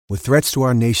With threats to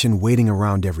our nation waiting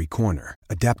around every corner,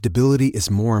 adaptability is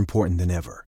more important than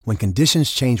ever. When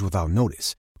conditions change without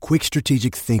notice, quick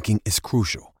strategic thinking is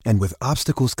crucial. And with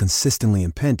obstacles consistently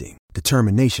impending,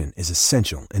 determination is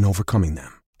essential in overcoming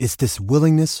them. It's this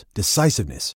willingness,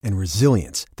 decisiveness, and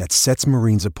resilience that sets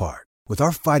Marines apart. With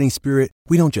our fighting spirit,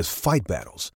 we don't just fight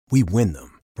battles, we win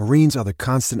them. Marines are the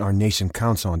constant our nation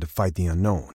counts on to fight the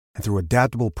unknown. And through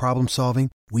adaptable problem solving,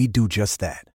 we do just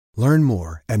that. Learn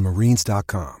more at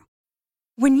marines.com.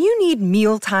 When you need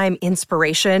mealtime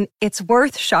inspiration, it's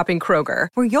worth shopping Kroger,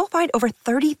 where you'll find over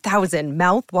 30,000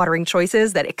 mouth-watering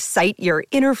choices that excite your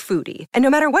inner foodie. And no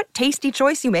matter what tasty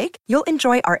choice you make, you'll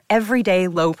enjoy our everyday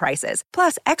low prices,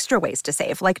 plus extra ways to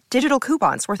save, like digital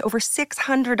coupons worth over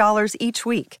 $600 each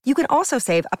week. You can also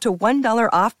save up to $1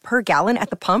 off per gallon at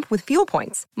the pump with fuel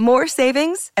points. More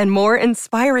savings and more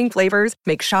inspiring flavors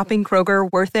make shopping Kroger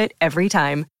worth it every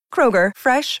time. Kroger,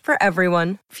 fresh for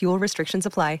everyone. Fuel restrictions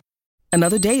apply.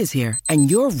 Another day is here,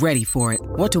 and you're ready for it.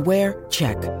 What to wear?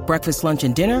 Check. Breakfast, lunch,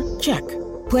 and dinner? Check.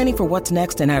 Planning for what's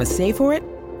next and how to save for it?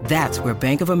 That's where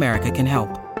Bank of America can help.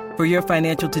 For your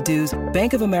financial to-dos,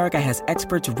 Bank of America has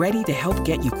experts ready to help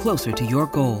get you closer to your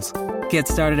goals. Get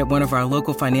started at one of our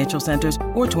local financial centers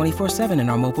or 24/7 in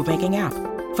our mobile banking app.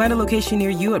 Find a location near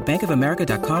you at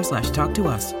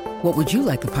bankofamerica.com/talktous. What would you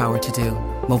like the power to do?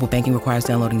 Mobile banking requires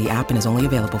downloading the app and is only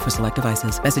available for select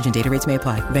devices. Message and data rates may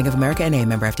apply. Bank of America N.A.,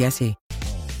 member FDIC.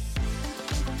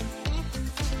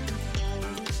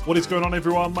 What is going on,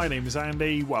 everyone? My name is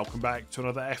Andy. Welcome back to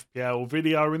another FPL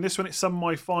video. In this one, it's some of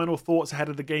my final thoughts ahead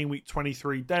of the Game Week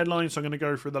 23 deadline. So I'm going to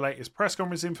go through the latest press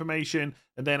conference information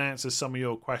and then answer some of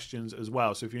your questions as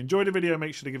well. So if you enjoyed the video,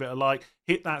 make sure to give it a like.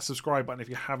 Hit that subscribe button if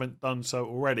you haven't done so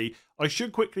already. I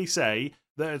should quickly say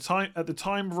that at the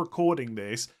time of recording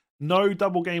this, no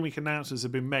double game week announcements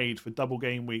have been made for double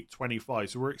game week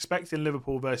 25. So we're expecting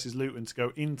Liverpool versus Luton to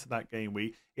go into that game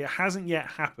week. It hasn't yet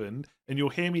happened, and you'll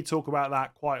hear me talk about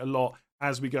that quite a lot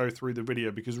as we go through the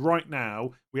video, because right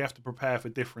now we have to prepare for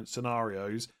different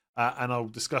scenarios, and I'll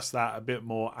discuss that a bit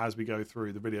more as we go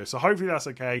through the video. So hopefully that's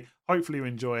okay. Hopefully you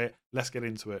enjoy it. Let's get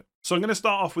into it. So I'm going to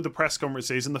start off with the press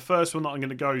conferences, and the first one that I'm going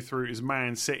to go through is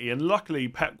Man City, and luckily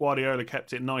Pep Guardiola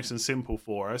kept it nice and simple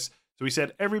for us. So he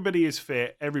said, everybody is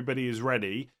fit, everybody is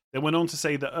ready. Then went on to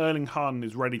say that Erling Haaland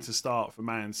is ready to start for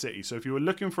Man City. So if you were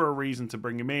looking for a reason to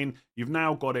bring him in, you've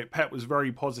now got it. Pep was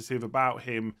very positive about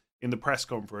him in the press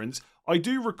conference. I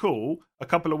do recall a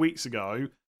couple of weeks ago,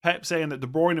 Pep saying that De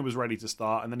Bruyne was ready to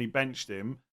start and then he benched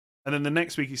him. And then the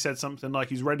next week he said something like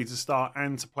he's ready to start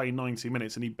and to play 90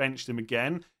 minutes and he benched him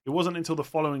again. It wasn't until the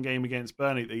following game against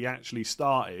Burnley that he actually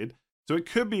started. So it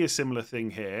could be a similar thing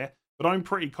here. But I'm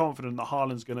pretty confident that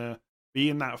Haaland's going to be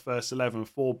in that first 11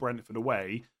 for Brentford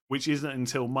away, which isn't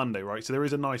until Monday, right? So there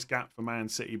is a nice gap for Man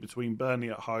City between Burnley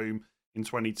at home in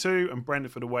 22 and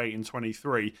Brentford away in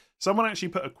 23. Someone actually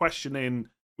put a question in,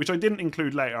 which I didn't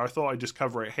include later. I thought I'd just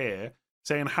cover it here,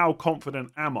 saying, how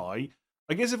confident am I?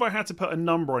 I guess if I had to put a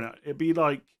number on it, it'd be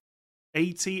like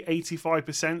 80,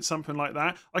 85%, something like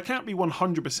that. I can't be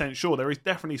 100% sure. There is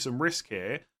definitely some risk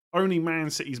here. Only Man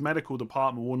City's medical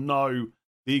department will know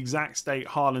the exact state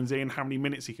Haaland's in, how many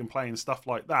minutes he can play and stuff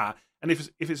like that. And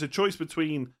if it's a choice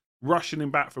between rushing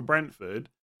him back for Brentford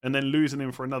and then losing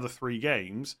him for another 3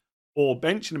 games, or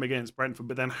benching him against Brentford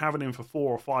but then having him for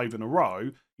 4 or 5 in a row,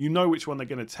 you know which one they're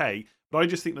going to take. But I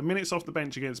just think the minutes off the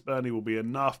bench against Burnley will be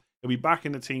enough. He'll be back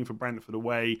in the team for Brentford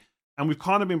away. And we've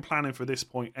kind of been planning for this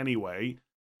point anyway.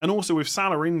 And also with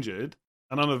Salah injured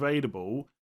and unavailable,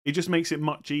 it just makes it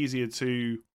much easier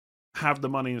to have the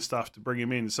money and stuff to bring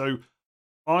him in. So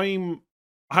I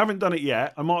haven't done it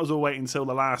yet. I might as well wait until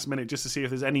the last minute just to see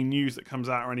if there's any news that comes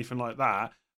out or anything like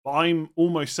that. But I'm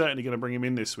almost certainly going to bring him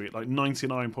in this week, like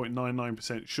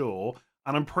 99.99% sure.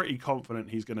 And I'm pretty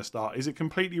confident he's going to start. Is it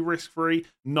completely risk-free?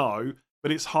 No.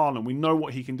 But it's Haaland. We know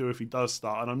what he can do if he does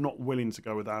start, and I'm not willing to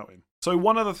go without him. So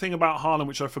one other thing about Haaland,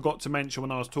 which I forgot to mention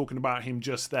when I was talking about him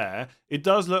just there, it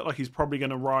does look like he's probably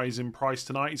going to rise in price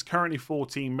tonight. He's currently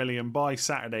 14 million. By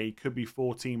Saturday, he could be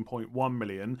 14.1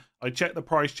 million. I checked the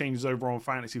price changes over on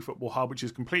Fantasy Football Hub, which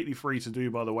is completely free to do,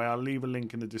 by the way. I'll leave a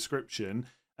link in the description.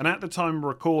 And at the time of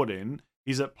recording,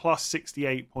 he's at plus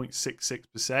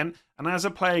 68.66%. And as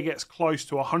a player gets close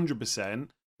to 100%,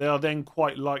 they are then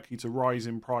quite likely to rise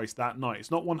in price that night.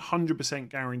 It's not 100%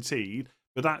 guaranteed,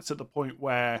 but that's at the point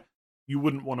where you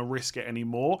wouldn't want to risk it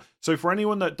anymore. So for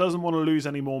anyone that doesn't want to lose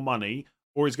any more money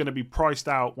or is going to be priced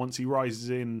out once he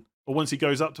rises in, or once he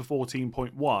goes up to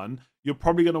 14.1, you're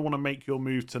probably going to want to make your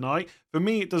move tonight. For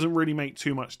me, it doesn't really make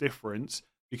too much difference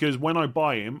because when I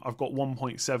buy him, I've got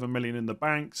 1.7 million in the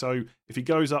bank. So if he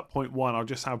goes up 0.1, I'll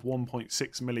just have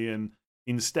 1.6 million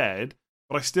instead.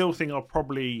 but I still think I'll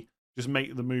probably just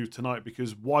make the move tonight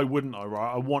because why wouldn't I,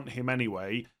 right? I want him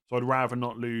anyway, so I'd rather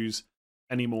not lose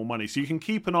any more money. So you can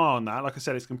keep an eye on that. Like I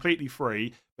said, it's completely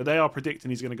free, but they are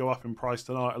predicting he's going to go up in price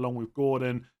tonight, along with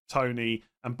Gordon, Tony,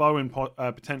 and Bowen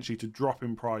potentially to drop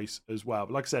in price as well.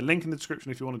 But like I said, link in the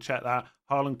description if you want to check that.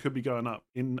 Haaland could be going up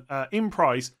in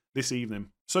price this evening.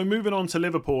 So moving on to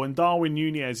Liverpool, and Darwin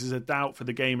Núñez is a doubt for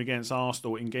the game against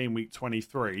Arsenal in game week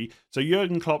 23. So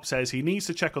Jurgen Klopp says he needs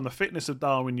to check on the fitness of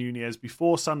Darwin Núñez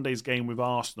before Sunday's game with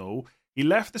Arsenal. He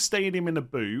left the stadium in a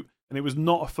boot, and it was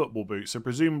not a football boot, so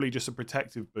presumably just a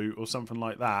protective boot or something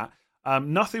like that.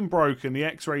 Nothing broken, the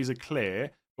x-rays are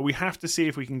clear, but we have to see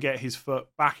if we can get his foot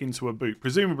back into a boot,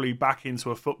 presumably back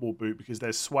into a football boot because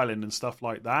there's swelling and stuff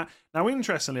like that. Now,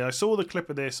 interestingly, I saw the clip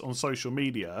of this on social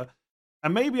media,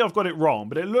 and maybe I've got it wrong,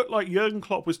 but it looked like Jurgen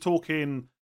Klopp was talking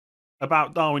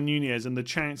about Darwin Núñez and the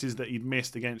chances that he'd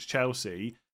missed against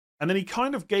Chelsea. And then he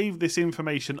kind of gave this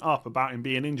information up about him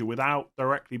being injured without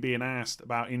directly being asked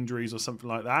about injuries or something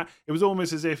like that. It was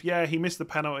almost as if, yeah, he missed the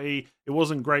penalty. It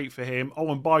wasn't great for him.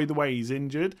 Oh, and by the way, he's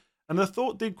injured. And the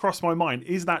thought did cross my mind,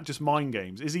 is that just mind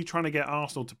games? Is he trying to get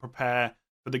Arsenal to prepare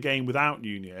for the game without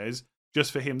Núñez,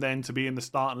 just for him then to be in the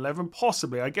starting 11?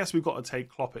 Possibly. I guess we've got to take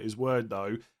Klopp at his word,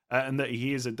 though, and that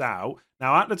he is a doubt.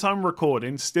 Now, at the time of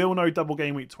recording, still no double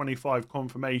game week 25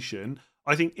 confirmation.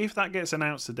 I think if that gets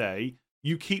announced today,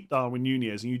 you keep Darwin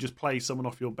Núñez and you just play someone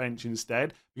off your bench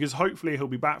instead, because hopefully he'll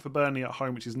be back for Burnley at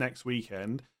home, which is next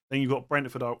weekend. Then you've got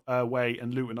Brentford away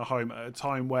and Luton at home at a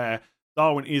time where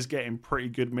Darwin is getting pretty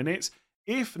good minutes.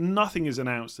 If nothing is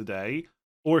announced today,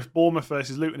 or if Bournemouth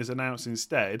versus Luton is announced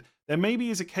instead, then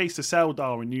maybe it's a case to sell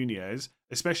Darwin Núñez,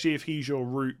 especially if he's your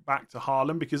route back to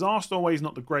Haaland, because Arsenal away is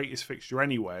not the greatest fixture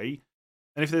anyway.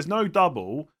 And if there's no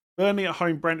double, Burnley at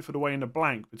home, Brentford away in a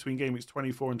blank between game weeks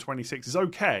 24 and 26 is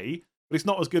okay, but it's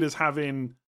not as good as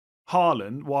having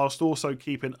Haaland whilst also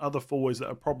keeping other forwards that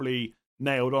are probably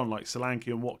nailed on, like Solanke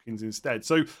and Watkins instead.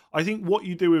 So I think what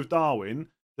you do with Darwin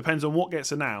depends on what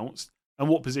gets announced and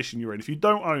what position you're in. If you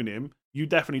don't own him, you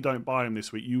definitely don't buy him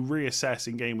this week. You reassess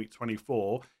in game week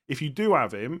 24. If you do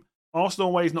have him, Arsenal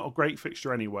away is not a great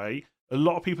fixture anyway. A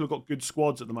lot of people have got good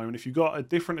squads at the moment. If you've got a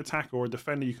different attacker or a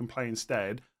defender you can play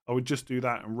instead, I would just do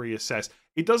that and reassess.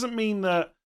 It doesn't mean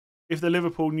that if the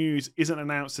Liverpool news isn't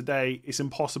announced today, it's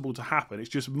impossible to happen. It's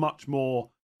just much more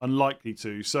unlikely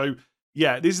to. So,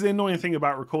 yeah, this is the annoying thing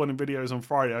about recording videos on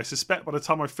Friday. I suspect by the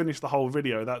time I finish the whole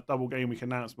video, that double game week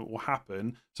announcement will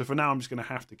happen. So for now, I'm just going to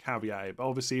have to caveat it. But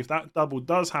obviously, if that double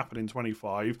does happen in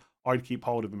 25, I'd keep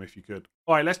hold of him if you could.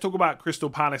 All right, let's talk about Crystal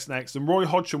Palace next. And Roy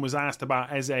Hodgson was asked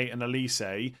about Eze and Elise,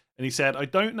 and he said, I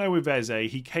don't know with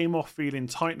Eze. He came off feeling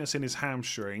tightness in his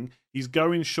hamstring. He's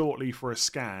going shortly for a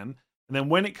scan. And then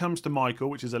when it comes to Michael,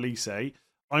 which is Elise,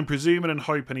 I'm presuming and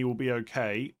hoping he will be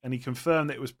okay. And he confirmed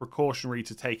that it was precautionary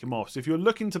to take him off. So if you're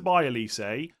looking to buy Elise,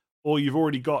 or you've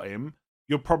already got him,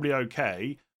 you're probably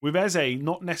okay. With Eze,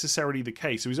 not necessarily the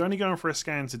case. So he's only going for a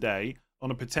scan today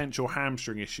on a potential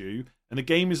hamstring issue. And the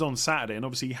game is on Saturday. And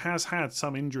obviously he has had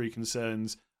some injury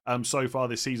concerns so far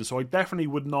this season. So I definitely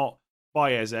would not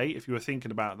buy Eze if you were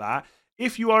thinking about that.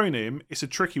 If you own him, it's a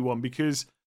tricky one because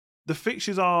the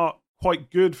fixtures are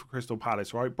quite good for Crystal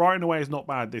Palace, right? Brighton away is not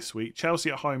bad this week. Chelsea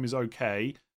at home is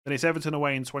okay. Then it's Everton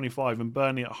away in 25 and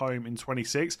Burnley at home in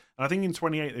 26. And I think in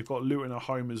 28 they've got Luton at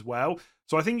home as well.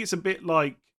 So I think it's a bit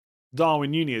like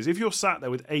Darwin Núñez. If you're sat there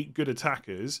with 8 good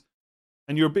attackers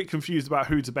and you're a bit confused about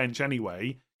who to bench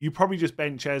anyway, you probably just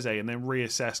bench Eze and then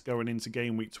reassess going into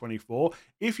game week 24.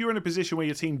 If you're in a position where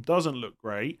your team doesn't look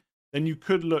great, then you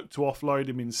could look to offload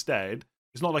him instead.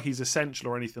 It's not like he's essential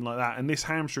or anything like that. And this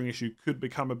hamstring issue could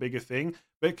become a bigger thing.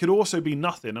 But it could also be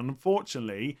nothing. And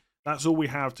unfortunately, that's all we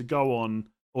have to go on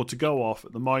or to go off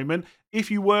at the moment.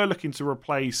 If you were looking to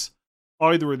replace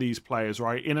either of these players,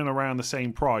 right, in and around the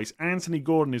same price, Anthony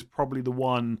Gordon is probably the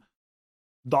one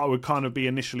that I would kind of be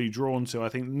initially drawn to. I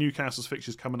think Newcastle's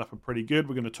fixtures coming up are pretty good.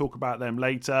 We're going to talk about them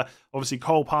later. Obviously,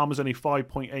 Cole Palmer's only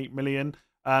 5.8 million.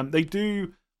 They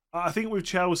do, I think with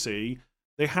Chelsea,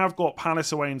 they have got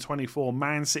Palace away in 24,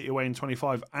 Man City away in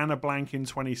 25, and a blank in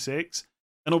 26.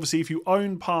 And obviously, if you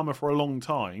own Palmer for a long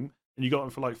time, and you got him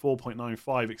for like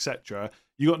 4.95, etc.,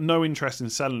 you got no interest in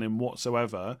selling him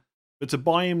whatsoever. But to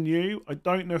buy him new, I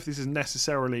don't know if this is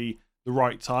necessarily the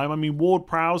right time. I mean,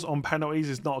 Ward-Prowse on penalties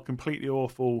is not a completely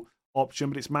awful option,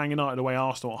 but it's Man United away,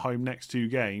 Arsenal at home next 2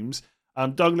 games.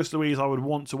 Douglas Luiz, I would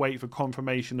want to wait for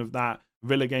confirmation of that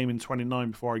Villa game in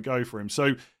 29 before I go for him.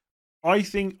 So I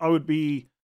think I would be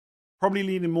probably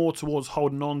leaning more towards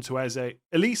holding on to Eze.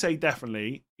 Elise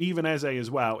definitely, even Eze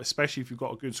as well, especially if you've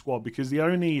got a good squad, because the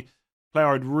only player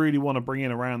I'd really want to bring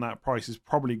in around that price is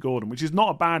probably Gordon, which is not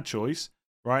a bad choice,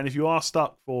 right? And if you are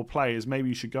stuck for players, maybe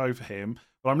you should go for him.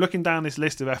 But I'm looking down this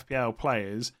list of FPL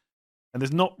players, and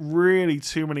there's not really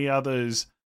too many others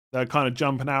that are kind of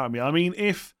jumping out at me. I mean,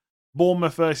 if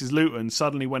Bournemouth versus Luton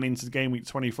suddenly went into game week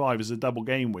 25 as a double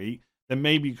game week, then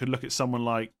maybe you could look at someone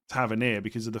like Tavernier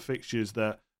because of the fixtures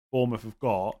that Bournemouth have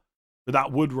got. But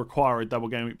that would require a double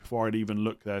game week before I'd even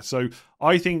look there. So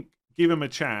I think give him a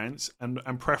chance and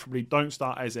preferably don't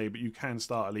start Eze, but you can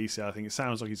start Elise. I think it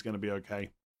sounds like he's going to be okay.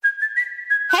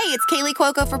 Hey, it's Kaylee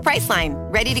Cuoco for Priceline.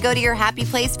 Ready to go to your happy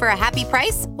place for a happy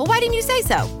price? Well, why didn't you say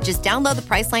so? Just download the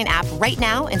Priceline app right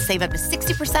now and save up to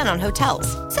 60% on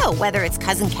hotels. So whether it's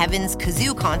Cousin Kevin's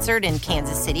Kazoo Concert in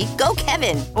Kansas City, go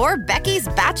Kevin, or Becky's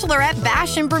Bachelorette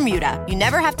Bash in Bermuda, you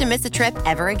never have to miss a trip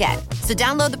ever again. So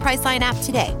download the Priceline app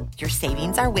today. Your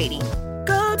savings are waiting.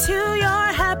 Go to your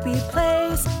happy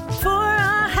place for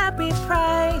a happy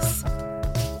price.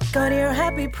 Go to your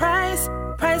happy price,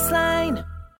 Priceline.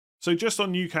 So just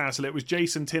on Newcastle, it was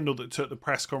Jason Tindall that took the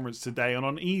press conference today. And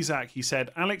on Isak, he said,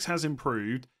 Alex has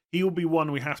improved. He will be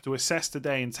one we have to assess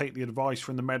today and take the advice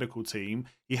from the medical team.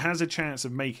 He has a chance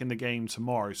of making the game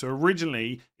tomorrow. So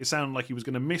originally, it sounded like he was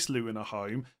going to miss Luton at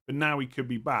home, but now he could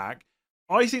be back.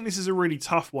 I think this is a really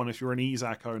tough one if you're an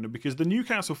Isak owner because the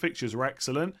Newcastle fixtures are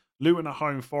excellent. Luton at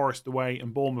home, Forest away,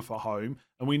 and Bournemouth at home.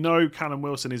 And we know Callum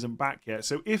Wilson isn't back yet.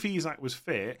 So if Isak was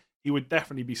fit, he would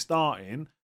definitely be starting.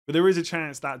 But there is a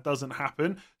chance that doesn't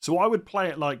happen. So I would play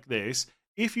it like this.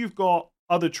 If you've got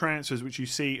other transfers which you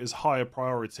see as higher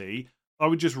priority, I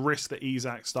would just risk that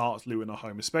Isak starts Luton at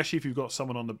home, especially if you've got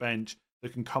someone on the bench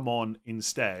that can come on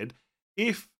instead.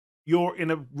 If you're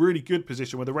in a really good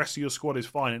position where the rest of your squad is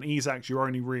fine and Isak's your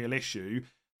only real issue,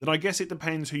 then I guess it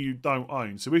depends who you don't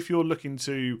own. So if you're looking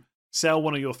to sell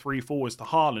one of your three forwards to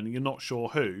Haaland and you're not sure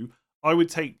who, I would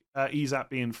take Isak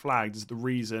being flagged as the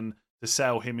reason to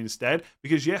sell him instead.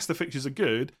 Because yes, the fixtures are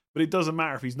good, but it doesn't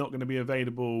matter if he's not going to be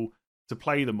available to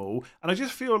play them all. And I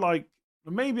just feel like,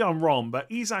 maybe I'm wrong, but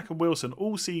Isak and Wilson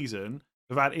all season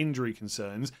have had injury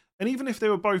concerns. And even if they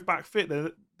were both back fit,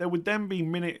 there would then be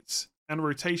minutes and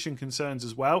rotation concerns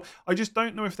as well. I just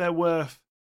don't know if they're worth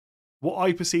what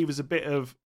I perceive as a bit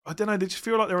of, I don't know, they just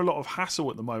feel like they're a lot of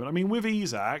hassle at the moment. I mean, with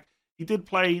Isak, he did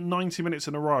play 90 minutes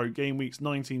in a row, game weeks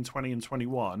 19, 20 and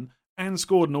 21, and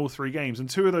scored in all three games. And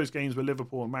two of those games were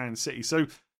Liverpool and Man City. So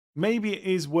maybe it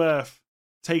is worth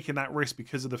taking that risk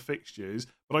because of the fixtures,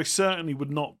 but I certainly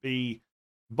would not be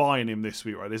buying him this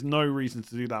week, right? There's no reason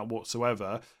to do that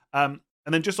whatsoever. And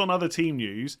then just on other team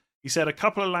news, he said a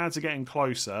couple of lads are getting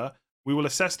closer. We will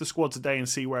assess the squad today and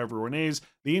see where everyone is.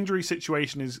 The injury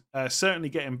situation is certainly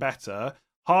getting better.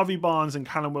 Harvey Barnes and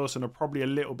Callum Wilson are probably a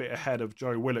little bit ahead of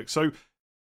Joe Willock. So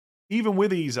even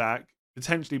with Isak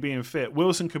potentially being fit,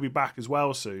 Wilson could be back as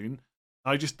well soon.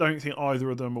 I just don't think either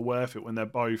of them are worth it when they're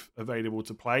both available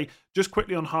to play. Just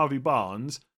quickly on Harvey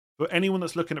Barnes, for anyone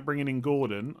that's looking at bringing in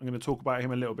Gordon, I'm going to talk about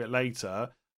him a little bit later,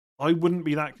 I wouldn't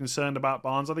be that concerned about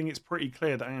Barnes. I think it's pretty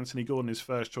clear that Anthony Gordon is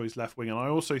first choice left wing. And I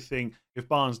also think if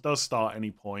Barnes does start at any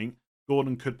point,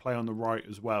 Gordon could play on the right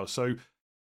as well. So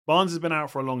Barnes has been out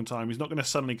for a long time. He's not going to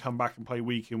suddenly come back and play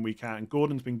week in, week out. And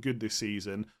Gordon's been good this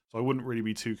season, so I wouldn't really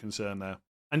be too concerned there.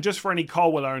 And just for any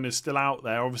Colwell owners still out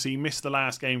there, obviously he missed the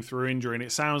last game through injury, and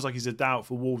it sounds like he's a doubt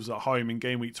for Wolves at home in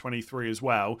game week 23 as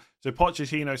well. So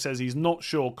Pochettino says he's not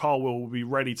sure Colwell will be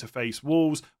ready to face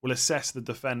Wolves. We'll assess the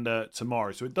defender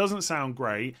tomorrow. So it doesn't sound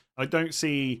great. I don't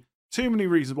see too many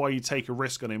reasons why you take a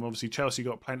risk on him. Obviously, Chelsea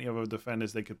got plenty of other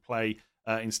defenders they could play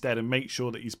instead and make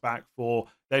sure that he's back for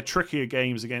their trickier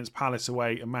games against Palace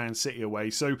away and Man City away.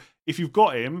 So if you've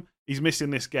got him, he's missing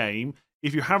this game.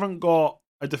 If you haven't got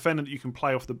a defender that you can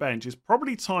play off the bench, it's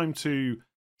probably time to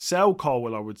sell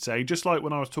Colwell, I would say. Just like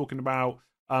when I was talking about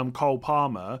Cole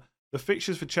Palmer, the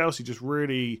fixtures for Chelsea just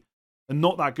really are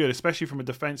not that good, especially from a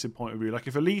defensive point of view. Like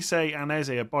if Elise and Eze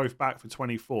are both back for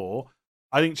 24,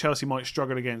 I think Chelsea might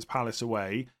struggle against Palace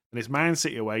away. And it's Man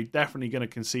City away, definitely going to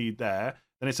concede there.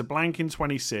 Then it's a blank in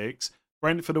 26.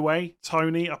 Brentford away,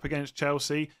 Tony up against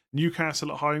Chelsea.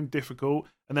 Newcastle at home, difficult.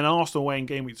 And then Arsenal away in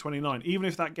game week 29. Even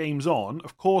if that game's on,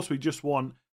 of course we just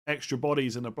want extra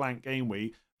bodies in a blank game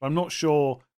week. But I'm not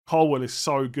sure Colwell is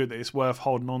so good that it's worth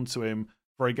holding on to him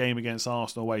for a game against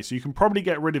Arsenal away. So you can probably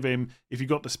get rid of him if you've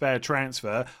got the spare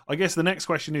transfer. I guess the next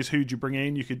question is who do you bring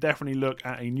in? You could definitely look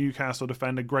at a Newcastle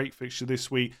defender. Great fixture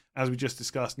this week, as we just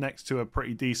discussed, next to a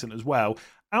pretty decent as well.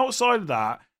 Outside of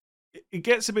that, it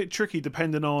gets a bit tricky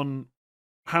depending on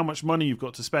how much money you've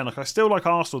got to spend. Like I still like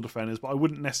Arsenal defenders, but I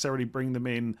wouldn't necessarily bring them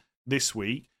in this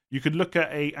week. You could look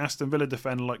at a Aston Villa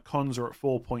defender like Konza at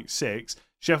 4.6,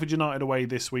 Sheffield United away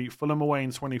this week, Fulham away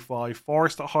in 25,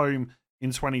 Forest at home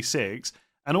in 26.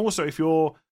 And also if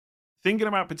you're thinking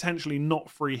about potentially not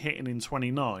free hitting in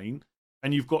 29,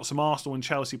 and you've got some Arsenal and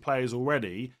Chelsea players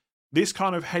already, this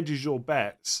kind of hedges your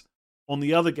bets on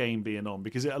the other game being on,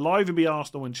 because it'll either be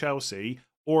Arsenal and Chelsea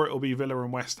or it'll be Villa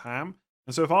and West Ham.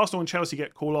 And so if Arsenal and Chelsea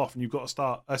get called off and you've got to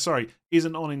start,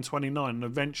 isn't on in 29, and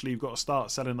eventually you've got to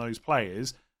start selling those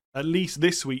players, at least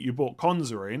this week you bought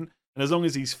Konza in, and as long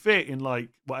as he's fit in like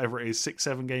whatever it is,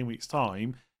 6-7 game weeks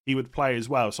time, he would play as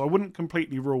well. So I wouldn't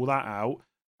completely rule that out.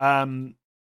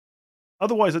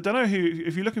 Otherwise, I don't know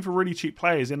if you're looking for really cheap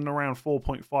players in and around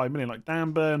 4.5 million, like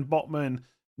Dan Burn, Botman,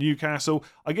 Newcastle,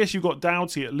 I guess you've got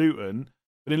Doughty at Luton,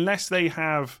 but unless they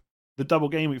have the double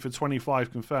game week for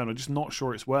 25 confirmed, I'm just not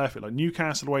sure it's worth it. Like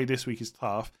Newcastle away this week is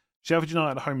tough. Sheffield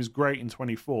United at home is great in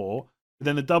 24, but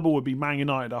then the double would be Man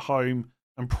United at home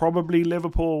and probably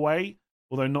Liverpool away,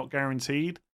 although not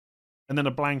guaranteed. And then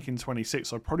a blank in 26,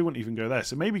 so I probably wouldn't even go there.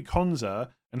 So maybe Konza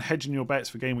and hedging your bets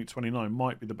for game week 29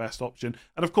 might be the best option.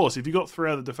 And of course, if you've got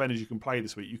 3 other defenders you can play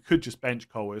this week, you could just bench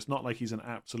Cole. It's not like he's an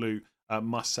absolute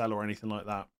must-sell or anything like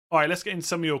that. All right, let's get into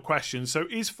some of your questions. So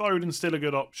is Foden still a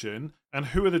good option? And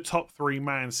who are the top 3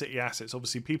 Man City assets?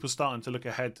 Obviously, people starting to look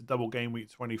ahead to double game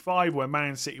week 25, where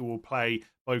Man City will play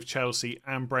both Chelsea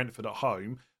and Brentford at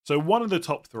home. So one of the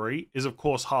top 3 is, of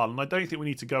course, Haaland. I don't think we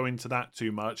need to go into that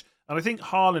too much. And I think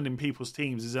Haaland in people's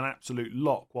teams is an absolute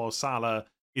lock while Salah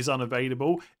is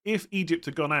unavailable. If Egypt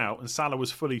had gone out and Salah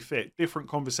was fully fit, different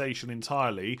conversation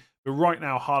entirely. But right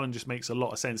now, Haaland just makes a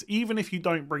lot of sense. Even if you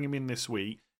don't bring him in this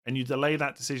week and you delay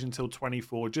that decision till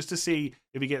 24 just to see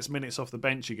if he gets minutes off the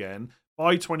bench again,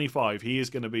 by 25, he is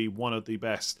going to be one of the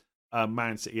best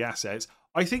Man City assets.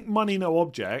 I think money no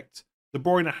object, De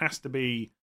Bruyne has to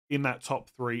be in that top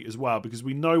 3 as well, because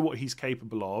we know what he's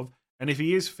capable of. And if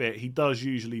he is fit, he does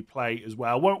usually play as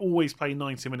well. Won't always play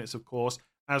 90 minutes, of course,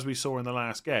 as we saw in the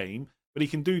last game, but he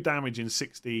can do damage in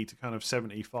 60 to kind of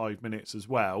 75 minutes as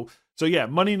well. So yeah,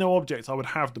 money no object, I would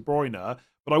have De Bruyne,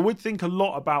 but I would think a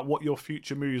lot about what your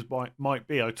future moves might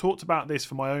be. I talked about this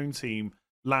for my own team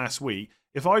last week.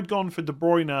 If I'd gone for De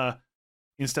Bruyne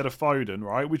instead of Foden,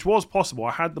 right, which was possible,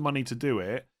 I had the money to do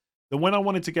it, then when I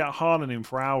wanted to get Haaland in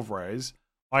for Alvarez,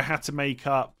 I had to make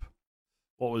up,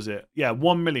 what was it? Yeah,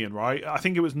 1 million, right? I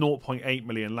think it was 0.8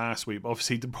 million last week, but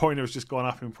obviously De Bruyne has just gone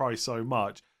up in price so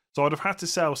much. So I'd have had to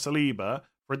sell Saliba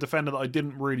for a defender that I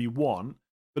didn't really want.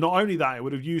 But not only that, it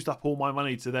would have used up all my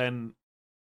money to then,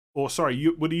 would have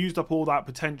used up all that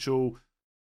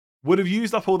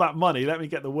money, let me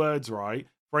get the words right,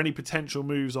 for any potential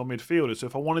moves on midfielders. So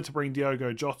if I wanted to bring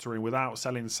Diogo Jota in without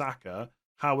selling Saka,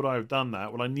 how would I have done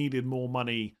that? Well, I needed more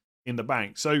money in the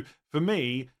bank. So for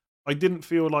me, I didn't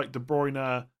feel like De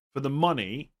Bruyne for the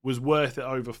money was worth it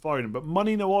over Foden. But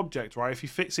money no object, right? If he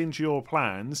fits into your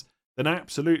plans, then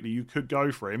absolutely you could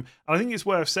go for him. And I think it's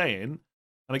worth saying,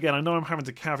 and again, I know I'm having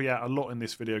to caveat a lot in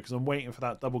this video because I'm waiting for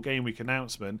that double game week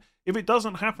announcement. If it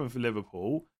doesn't happen for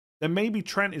Liverpool, then maybe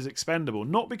Trent is expendable.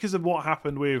 Not because of what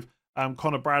happened with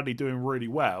Conor Bradley doing really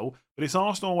well, but it's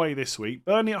Arsenal away this week,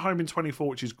 Burnley at home in 24,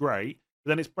 which is great. But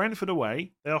then it's Brentford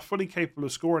away. They are fully capable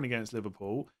of scoring against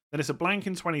Liverpool. Then it's a blank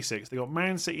in 26. They got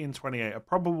Man City in 28, a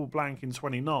probable blank in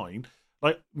 29.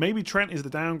 Like, maybe Trent is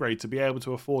the downgrade to be able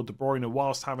to afford De Bruyne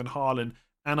whilst having Haaland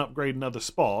and upgrading other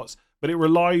spots. But it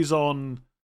relies on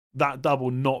that double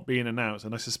not being announced,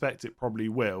 and I suspect it probably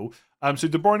will. So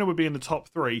De Bruyne would be in the top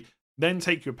 3. Then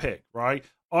take your pick, right?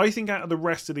 I think out of the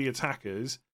rest of the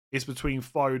attackers, it's between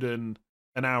Foden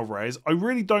and Alvarez. I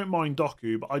really don't mind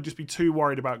Doku, but I'd just be too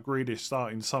worried about Grealish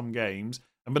starting some games.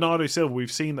 And Bernardo Silva,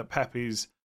 we've seen that Pep is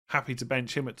happy to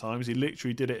bench him at times. He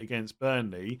literally did it against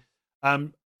Burnley.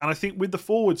 And I think with the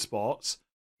forward spots,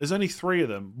 there's only 3 of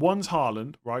them. One's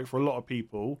Haaland, right, for a lot of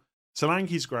people.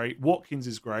 Solanke's great. Watkins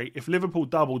is great. If Liverpool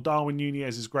double, Darwin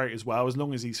Nunez is great as well, as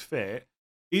long as he's fit.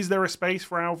 Is there a space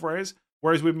for Alvarez?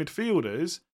 Whereas with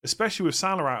midfielders, especially with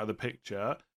Salah out of the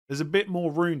picture, there's a bit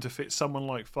more room to fit someone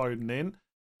like Foden in.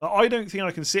 I don't think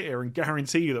I can sit here and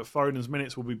guarantee you that Foden's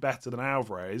minutes will be better than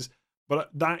Alvarez, but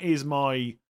that is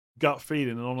my gut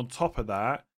feeling. And on top of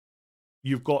that,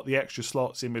 you've got the extra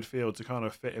slots in midfield to kind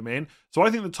of fit him in. So I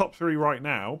think the top 3 right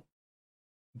now,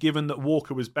 given that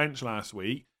Walker was benched last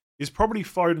week, is probably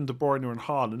Foden, De Bruyne and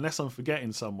Haaland, unless I'm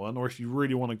forgetting someone, or if you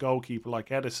really want a goalkeeper like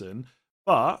Ederson.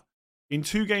 But in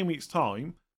 2 game weeks'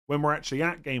 time, when we're actually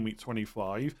at game week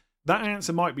 25, that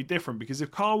answer might be different, because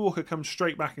if Kyle Walker comes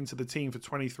straight back into the team for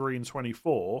 23 and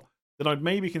 24, then I'd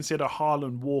maybe consider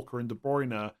Haaland, Walker and De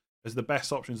Bruyne as the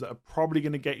best options that are probably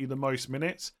going to get you the most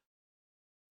minutes.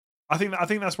 I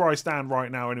think that's where I stand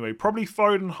right now anyway. Probably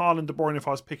Foden, Haaland, De Bruyne if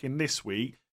I was picking this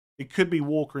week. It could be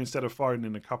Walker instead of Foden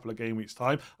in a couple of game weeks'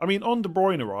 time. I mean, on De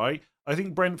Bruyne, right, I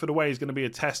think Brentford away is going to be a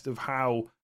test of how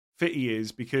fit he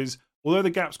is, because although the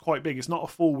gap's quite big, it's not a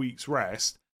full week's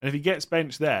rest. And if he gets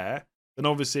benched there, then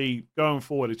obviously going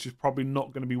forward, it's just probably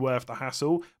not going to be worth the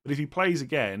hassle. But if he plays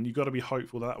again, you've got to be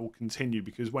hopeful that will continue,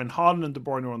 because when Haaland and De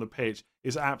Bruyne are on the pitch,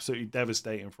 it's absolutely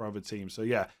devastating for other teams. So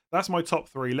yeah, that's my top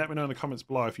 3. Let me know in the comments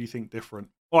below if you think different.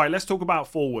 All right, let's talk about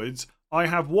forwards. I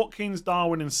have Watkins,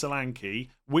 Darwin and Solanke.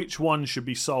 Which one should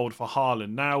be sold for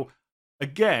Haaland? Now,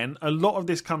 again, a lot of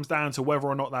this comes down to whether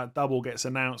or not that double gets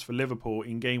announced for Liverpool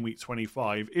in game week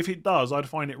 25. If it does, I'd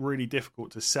find it really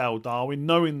difficult to sell Darwin,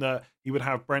 knowing that he would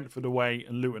have Brentford away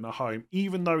and Luton at home.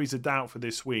 Even though he's a doubt for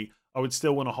this week, I would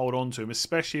still want to hold on to him,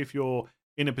 especially if you're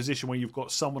in a position where you've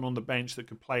got someone on the bench that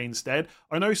could play instead.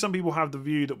 I know some people have the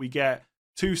view that we get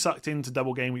too sucked into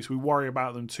double game weeks, we worry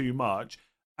about them too much.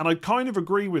 And I kind of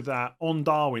agree with that on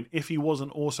Darwin if he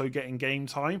wasn't also getting game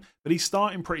time. But he's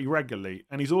starting pretty regularly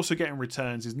and he's also getting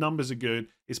returns. His numbers are good.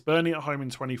 It's Burnley at home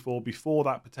in 24 before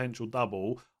that potential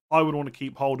double. I would want to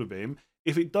keep hold of him.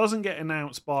 If it doesn't get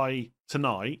announced by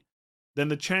tonight, then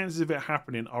the chances of it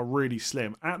happening are really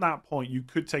slim. At that point, you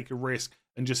could take a risk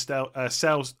and just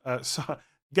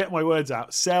get my words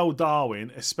out, sell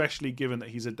Darwin, especially given that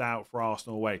he's a doubt for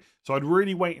Arsenal away. So I'd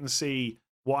really wait and see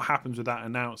what happens with that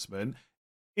announcement.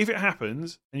 If it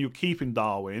happens and you're keeping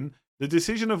Darwin, the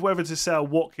decision of whether to sell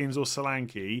Watkins or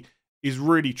Solanke is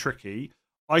really tricky.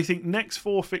 I think next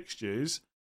 4 fixtures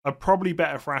are probably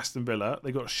better for Aston Villa.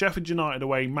 They've got Sheffield United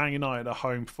away, Man United at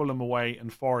home, Fulham away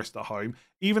and Forest at home.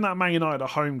 Even that Man United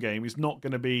at home game is not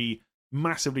going to be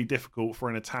massively difficult for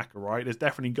an attacker, right? There's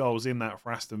definitely goals in that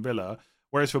for Aston Villa.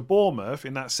 Whereas for Bournemouth,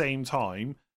 in that same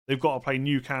time, they've got to play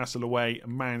Newcastle away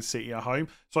and Man City at home.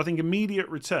 So I think immediate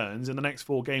returns in the next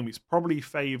 4 game weeks probably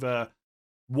favour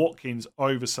Watkins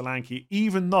over Solanke,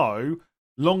 even though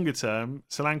longer term,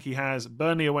 Solanke has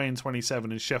Burnley away in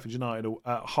 27 and Sheffield United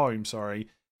at home,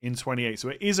 in 28. So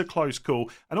it is a close call.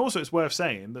 And also it's worth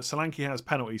saying that Solanke has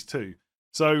penalties too.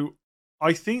 So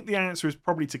I think the answer is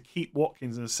probably to keep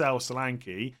Watkins and sell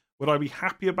Solanke. Would I be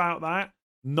happy about that?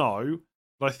 No.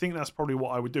 But I think that's probably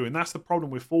what I would do. And that's the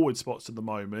problem with forward spots at the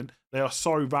moment. They are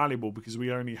so valuable because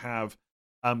we only have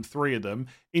 3 of them.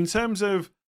 In terms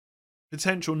of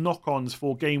potential knock-ons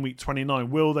for game week 29,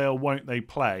 will they or won't they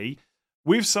play?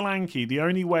 With Solanke, the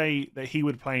only way that he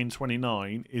would play in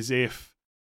 29 is if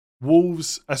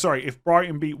if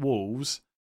Brighton beat Wolves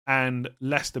and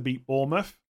Leicester beat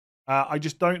Bournemouth. I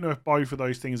just don't know if both of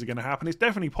those things are going to happen. It's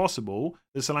definitely possible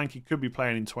that Solanke could be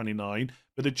playing in 29,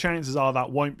 but the chances are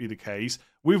that won't be the case.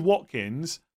 With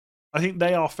Watkins, I think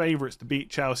they are favourites to beat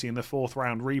Chelsea in the 4th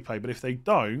round replay, but if they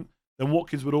don't, then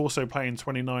Watkins would also play in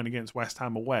 29 against West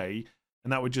Ham away,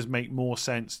 and that would just make more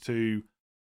sense to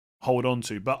hold on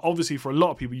to. But obviously for a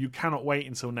lot of people, you cannot wait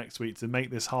until next week to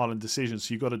make this Haaland decision,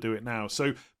 so you've got to do it now.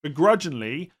 So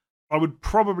begrudgingly, I would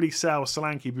probably sell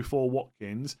Solanke before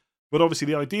Watkins. But obviously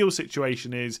the ideal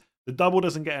situation is the double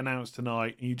doesn't get announced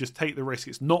tonight and you just take the risk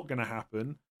it's not going to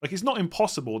happen. Like, it's not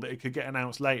impossible that it could get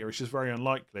announced later. It's just very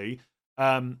unlikely.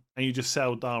 And you just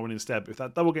sell Darwin instead. But if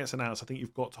that double gets announced, I think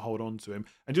you've got to hold on to him.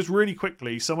 And just really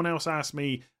quickly, someone else asked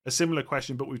me a similar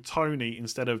question, but with Tony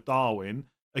instead of Darwin.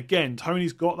 Again,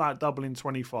 Tony's got that double in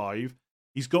 25.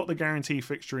 He's got the guarantee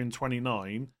fixture in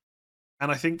 29.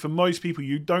 And I think for most people,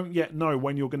 you don't yet know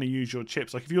when you're going to use your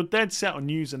chips. Like, if you're dead set on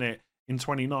using it in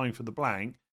 29 for the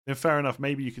blank, then fair enough,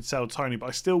 maybe you could sell Tony, but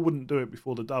I still wouldn't do it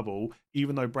before the double,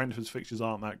 even though Brentford's fixtures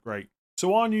aren't that great.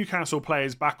 So are Newcastle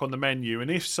players back on the menu? And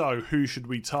if so, who should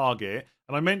we target?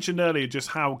 And I mentioned earlier just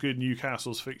how good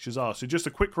Newcastle's fixtures are. So just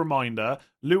a quick reminder,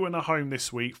 Luton at home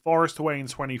this week, Forest away in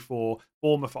 24,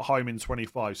 Bournemouth at home in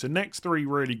 25. So next 3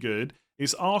 really good.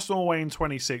 It's Arsenal away in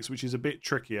 26, which is a bit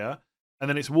trickier. And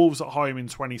then it's Wolves at home in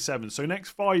 27. So next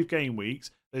 5 game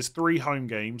weeks, there's 3 home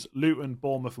games, Luton,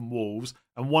 Bournemouth and Wolves,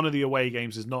 and one of the away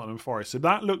games is Nottingham Forest. So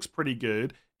that looks pretty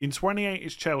good. In 28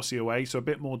 is Chelsea away, so a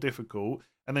bit more difficult.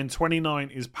 And then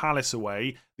 29 is Palace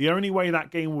away. The only way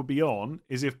that game will be on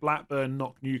is if Blackburn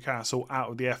knock Newcastle out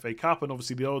of the FA Cup, and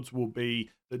obviously the odds will be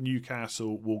that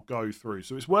Newcastle will go through.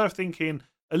 So it's worth thinking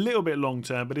a little bit long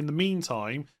term, but in the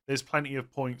meantime, there's plenty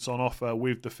of points on offer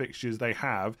with the fixtures they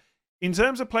have. In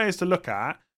terms of players to look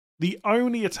at, the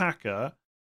only attacker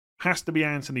has to be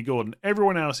Anthony Gordon.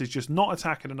 Everyone else is just not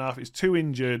attacking enough, is too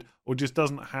injured, or just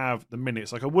doesn't have the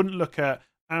minutes. Like, I wouldn't look at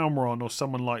Almiron or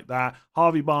someone like that.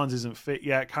 Harvey Barnes isn't fit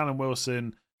yet. Callum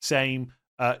Wilson, same.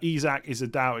 Isak is a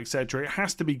doubt, etc. It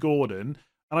has to be Gordon.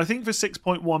 And I think for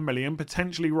 6.1 million,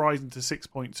 potentially rising to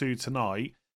 6.2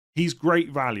 tonight, he's great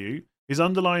value. His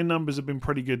underlying numbers have been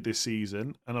pretty good this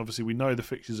season. And obviously we know the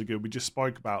fixtures are good. We just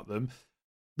spoke about them.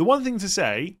 The one thing to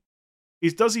say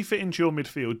is, does he fit into your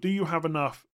midfield? Do you have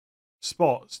enough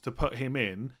spots to put him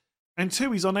in? And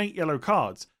 2, he's on 8 yellow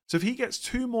cards. So if he gets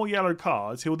 2 more yellow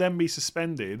cards, he'll then be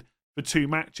suspended for 2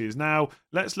 matches. Now,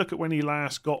 let's look at when he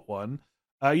last got one.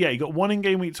 He got 1 in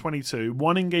game week 22,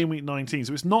 1 in game week 19.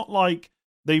 So it's not like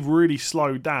they've really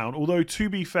slowed down. Although, to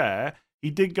be fair, he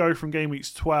did go from game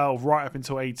weeks 12 right up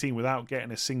until 18 without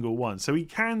getting a single one. So he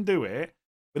can do it,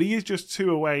 but he is just 2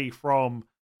 away from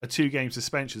a 2-game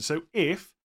suspension. So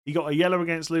if he got a yellow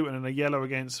against Luton and a yellow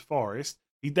against Forest,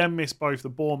 he then missed both the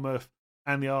Bournemouth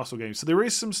and the Arsenal game. So there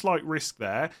is some slight risk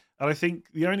there. And I think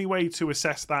the only way to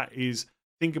assess that is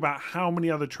think about how many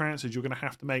other transfers you're going to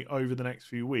have to make over the next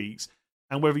few weeks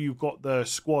and whether you've got the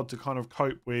squad to kind of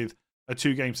cope with a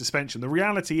 2-game suspension. The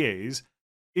reality is,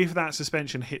 if that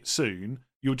suspension hits soon,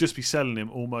 you'll just be selling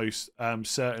him almost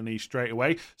certainly straight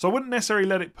away. So I wouldn't necessarily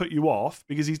let it put you off,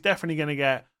 because he's definitely going to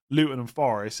get Luton and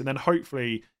Forest, and then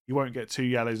hopefully he won't get 2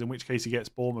 yellows, in which case he gets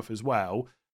Bournemouth as well.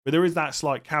 But there is that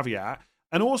slight caveat.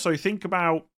 And also think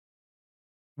about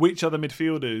which other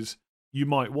midfielders you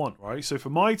might want, right? So for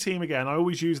my team, again, I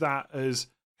always use that as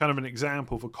kind of an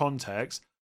example for context.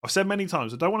 I've said many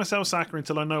times, I don't want to sell Saka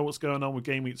until I know what's going on with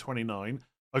game week 29.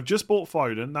 I've just bought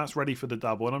Foden. That's ready for the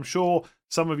double. And I'm sure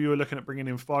some of you are looking at bringing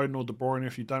in Foden or De Bruyne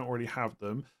if you don't already have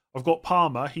them. I've got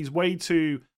Palmer. He's way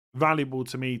too valuable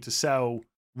to me to sell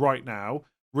right now.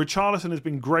 Richarlison has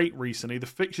been great recently. The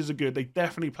fixtures are good. They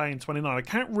definitely play in 29. I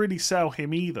can't really sell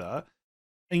him either.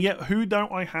 And yet, who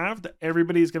don't I have that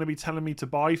everybody is going to be telling me to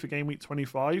buy for game week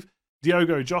 25?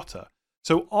 Diogo Jota.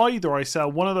 So either I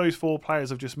sell one of those 4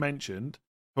 players I've just mentioned,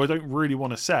 who I don't really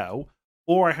want to sell,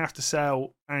 or I have to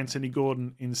sell Anthony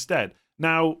Gordon instead.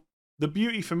 Now, the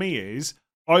beauty for me is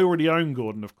I already own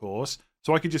Gordon, of course,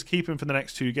 so I could just keep him for the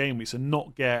next 2 game weeks and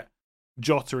not get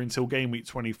Jota until game week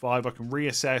 25. I can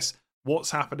reassess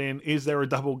what's happening. Is there a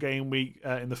double game week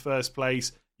in the first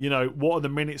place? You know, what are the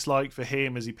minutes like for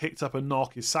him? Has he picked up a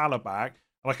knock? Is Salah back?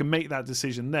 And I can make that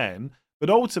decision then. But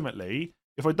ultimately,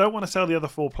 if I don't want to sell the other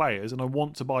 4 players and I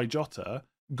want to buy Jota,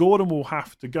 Gordon will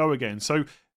have to go again. So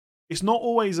it's not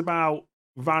always about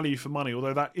value for money,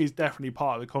 although that is definitely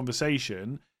part of the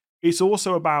conversation. It's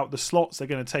also about the slots they're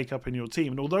going to take up in your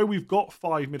team. And although we've got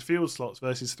 5 midfield slots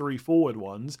versus 3 forward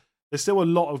ones, there's still a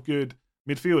lot of good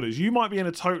midfielders. You might be in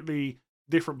a totally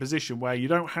different position where you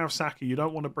don't have Saka, you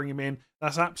don't want to bring him in.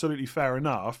 That's absolutely fair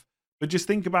enough. But just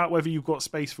think about whether you've got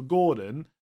space for Gordon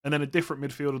and then a different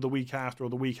midfielder the week after or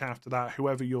the week after that,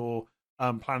 whoever you're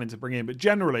planning to bring in. But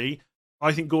generally,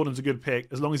 I think Gordon's a good pick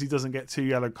as long as he doesn't get 2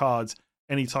 yellow cards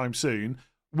anytime soon.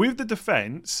 With the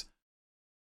defence,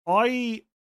 they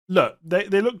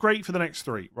look great for the next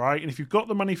 3, right? And if you've got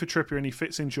the money for Trippier and he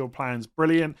fits into your plans,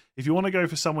 brilliant. If you want to go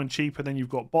for someone cheaper, then you've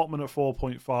got Botman at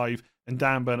 4.5 and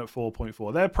Dan Burn at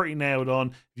 4.4. They're pretty nailed on.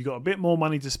 If you've got a bit more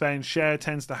money to spend, Share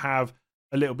tends to have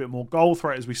a little bit more goal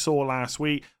threat, as we saw last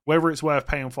week. Whether it's worth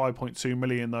paying 5.2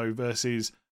 million, though,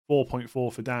 versus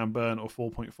 4.4 for Dan Burn or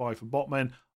 4.5 for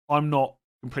Botman, I'm not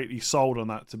completely sold on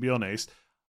that, to be honest.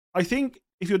 I think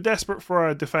if you're desperate for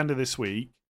a defender this week,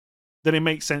 then it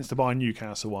makes sense to buy a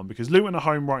Newcastle one, because Luton at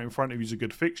home right in front of you is a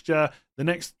good fixture. The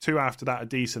next 2 after that are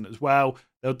decent as well.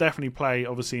 They'll definitely play,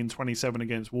 obviously, in 27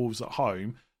 against Wolves at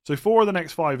home. So 4 of the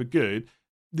next 5 are good.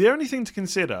 The only thing to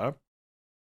consider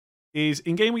is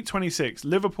in game week 26,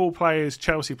 Liverpool players,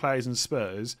 Chelsea players and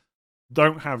Spurs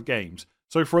don't have games.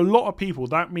 So for a lot of people,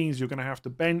 that means you're going to have to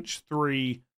bench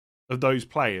 3 of those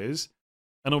players.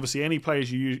 And obviously any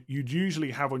players you'd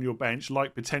usually have on your bench,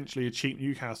 like potentially a cheap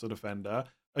Newcastle defender,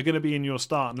 are going to be in your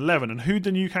starting 11. And who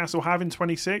do Newcastle have in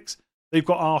 26? They've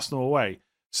got Arsenal away.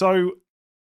 So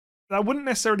that wouldn't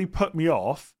necessarily put me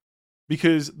off,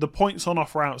 because the points on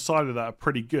offer outside of that are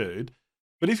pretty good.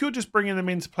 But if you're just bringing them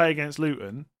in to play against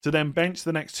Luton, to then bench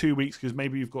the next 2 weeks because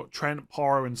maybe you've got Trent,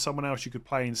 Porro and someone else you could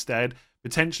play instead,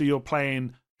 potentially you're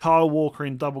playing Kyle Walker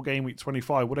in double game week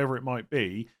 25, whatever it might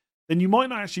be, then you might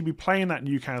not actually be playing that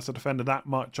Newcastle defender that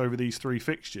much over these 3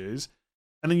 fixtures.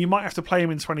 And then you might have to play him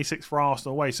in 26 for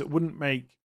Arsenal away, so it wouldn't make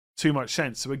too much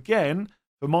sense. So again,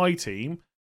 for my team,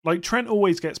 like Trent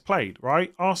always gets played,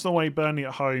 right? Arsenal away, Burnley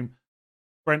at home,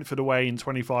 Brentford away in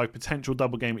 25, potential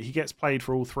double game. He gets played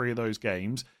for all 3 of those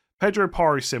games. Pedro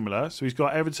Porro is similar. So he's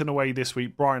got Everton away this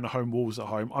week, Brighton at home, Wolves at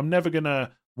home. I'm never going to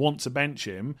want to bench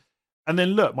him. And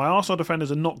then look, my Arsenal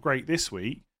defenders are not great this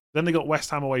week. Then they got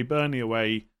West Ham away, Burnley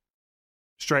away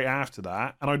straight after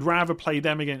that. And I'd rather play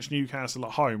them against Newcastle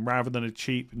at home rather than a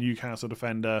cheap Newcastle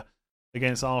defender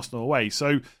against Arsenal away.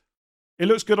 So it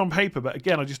looks good on paper, but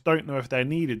again, I just don't know if they're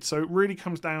needed. So it really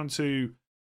comes down to,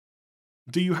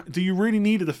 do you really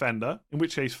need a defender? In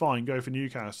which case, fine, go for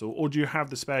Newcastle. Or do you have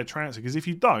the spare transfer? Because if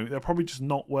you don't, they're probably just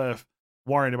not worth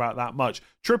worrying about that much.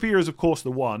 Trippier is, of course,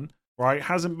 the one, right?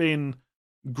 Hasn't been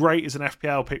great as an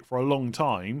FPL pick for a long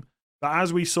time. But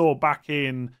as we saw back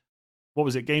in,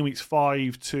 game weeks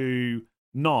 5 to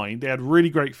 9, they had really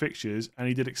great fixtures and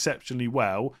he did exceptionally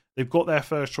well. They've got their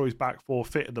first choice back four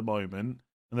fit at the moment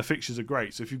and the fixtures are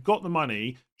great. So if you've got the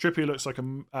money, Trippier looks like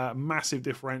a massive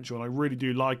differential and I really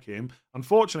do like him.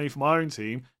 Unfortunately for my own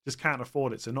team, just can't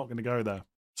afford it, so not going to go there.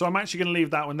 So I'm actually going to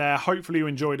leave that one there. Hopefully you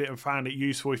enjoyed it and found it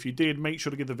useful. If you did, make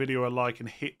sure to give the video a like and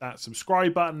hit that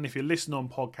subscribe button. If you're listening on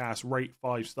podcasts, rate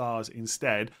 5 stars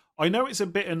instead. I know it's a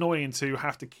bit annoying to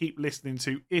have to keep listening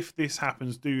to if this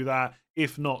happens, do that.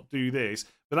 If not, do this.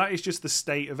 But that is just the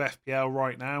state of FPL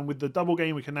right now. And with the double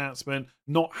game week announcement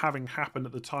not having happened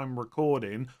at the time of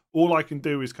recording, all I can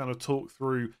do is kind of talk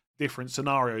through different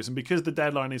scenarios. And because the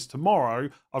deadline is tomorrow,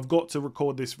 I've got to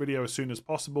record this video as soon as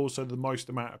possible so the most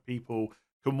amount of people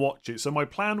can watch it. So my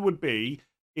plan would be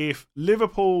if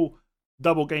Liverpool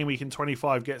double game week in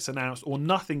 25 gets announced or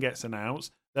nothing gets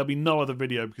announced, there'll be no other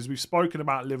video because we've spoken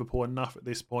about Liverpool enough at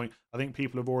this point. I think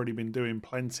people have already been doing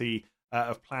plenty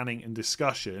of planning and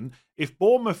discussion. If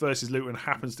Bournemouth versus Luton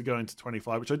happens to go into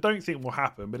 25, which I don't think will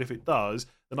happen, but if it does,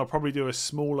 then I'll probably do a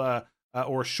smaller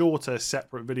or a shorter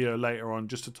separate video later on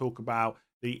just to talk about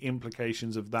the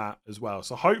implications of that as well.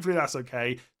 So hopefully that's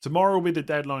okay. Tomorrow will be the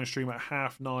deadline stream at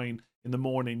 9:30 in the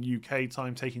morning UK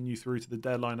time, taking you through to the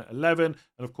deadline at 11.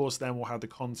 And of course, then we'll have the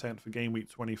content for game week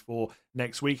 24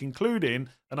 next week, including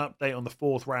an update on the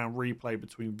 4th round replay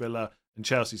between Villa and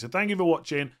Chelsea. So thank you for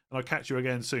watching, and I'll catch you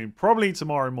again soon. Probably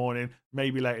tomorrow morning,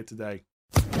 maybe later today.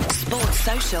 Sports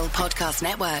Social Podcast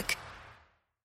Network.